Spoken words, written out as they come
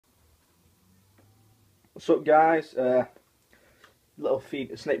What's up, guys? Little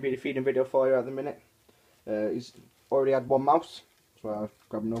snake beauty feeding video for you at the minute. He's already had one mouse, so I'll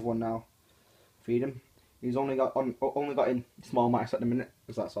grab another one now. Feed him. He's only got in small mice at the minute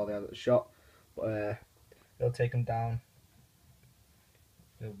because that's all they had at the shop. But he'll take them down.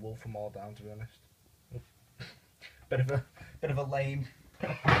 He'll wolf them all down, to be honest. bit of a lame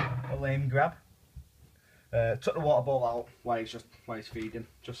grab. Took the water bowl out while he's feeding,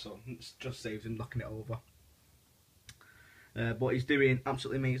 just saves him knocking it over. But he's doing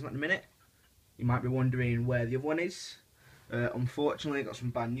absolutely amazing at the minute. You might be wondering where the other one is. Unfortunately, I got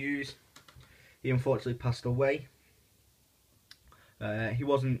some bad news. He unfortunately passed away. He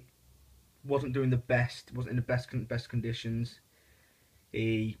wasn't doing the best. Wasn't in the best conditions.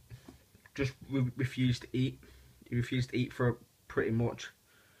 He just refused to eat. He refused to eat for pretty much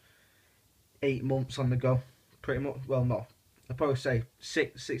 8 months on the go. Pretty much. Well, no, I'd probably say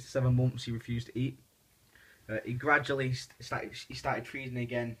 6 to 7 months. He refused to eat. He gradually started feeding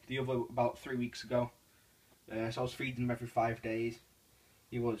again. The other about 3 weeks ago. So I was feeding him every 5 days.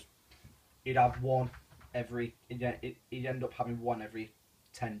 He'd have one every. He'd end up having one every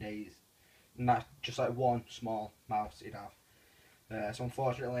 10 days, and that's just like one small mouse he'd have. So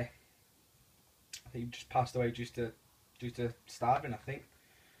unfortunately, he just passed away due to starving, I think,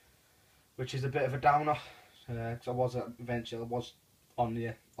 which is a bit of a downer. Because I was on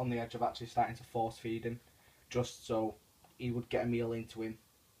the edge of actually starting to force feed him, just so he would get a meal into him,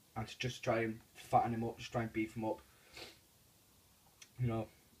 and to just try and fatten him up, just try and beef him up, you know.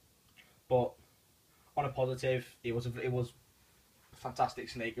 But on a positive, it was a fantastic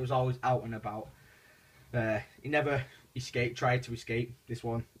snake. It was always out and about. He never tried to escape. This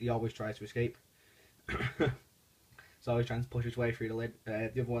one, he always tried to escape. So always trying to push his way through the lid.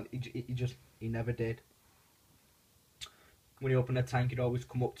 The other one, he never did. When you open the tank, he'd always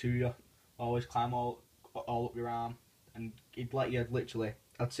come up to you, always climb all up your arm, and he'd let you literally.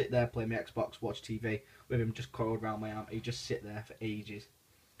 I'd sit there, play my Xbox, watch TV with him just curled around my arm. He'd just sit there for ages.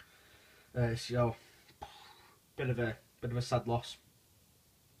 So bit of a sad loss.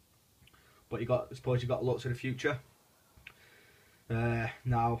 But I suppose you got to look to the future.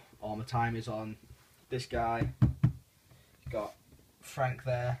 Now all my time is on this guy. Got Frank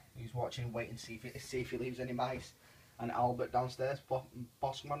there, who's watching, waiting to see if he leaves any mice, and Albert downstairs,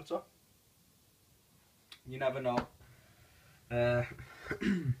 boss monitor. You never know. Could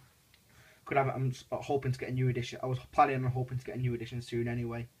have. I'm hoping to get a new edition. I was planning on hoping to get a new edition soon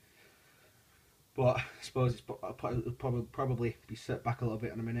anyway. But I suppose it'll probably be set back a little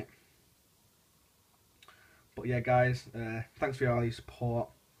bit in a minute. But yeah, guys, thanks for all your support.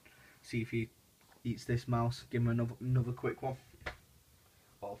 See if he eats this mouse. Give him another quick one.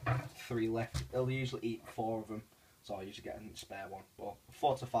 Well, 3 left. He'll usually eat 4 of them, so I usually get a spare one. But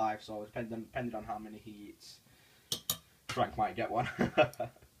 4 to 5, so depending on how many he eats, Frank might get one.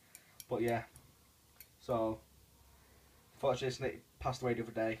 But yeah, so unfortunately, Snake passed away the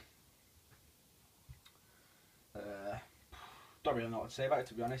other day. Don't really know what to say about it,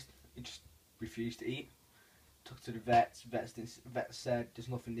 to be honest. He just refused to eat. Took to the vets. Vets said there's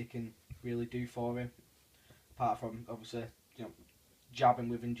nothing they can really do for him, apart from obviously, you know, jabbing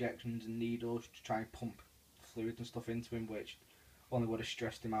with injections and needles to try and pump fluid and stuff into him, which only would have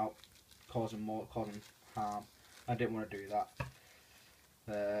stressed him out, causing harm. I didn't want to do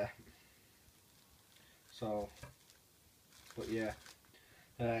that. So, but yeah,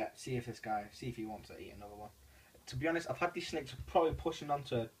 see if he wants to eat another one. To be honest, I've had these snakes probably pushing on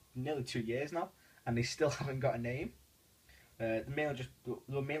to nearly 2 years now, and they still haven't got a name. They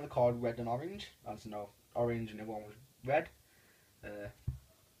were mainly called Red and Orange. I don't know, orange and the one was red.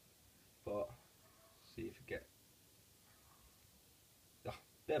 But see if you get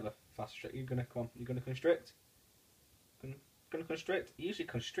bit of a fast trick. You're gonna constrict. Gonna constrict. He usually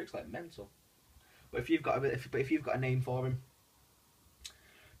constricts like mental. But if you've got a name for him,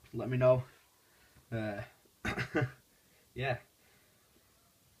 let me know. Yeah. Yeah.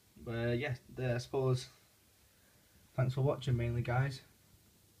 I suppose. Thanks for watching, mainly, guys.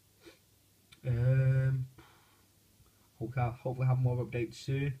 Hopefully have more updates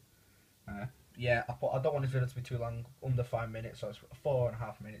soon. Yeah, I don't want this video to be too long, under 5 minutes, so it's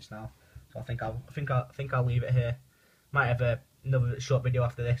 4.5 minutes now. So I think I'll leave it here. Might have another short video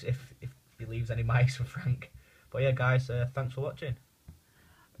after this if he leaves any mice for Frank. But yeah, guys, thanks for watching.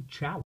 Ciao.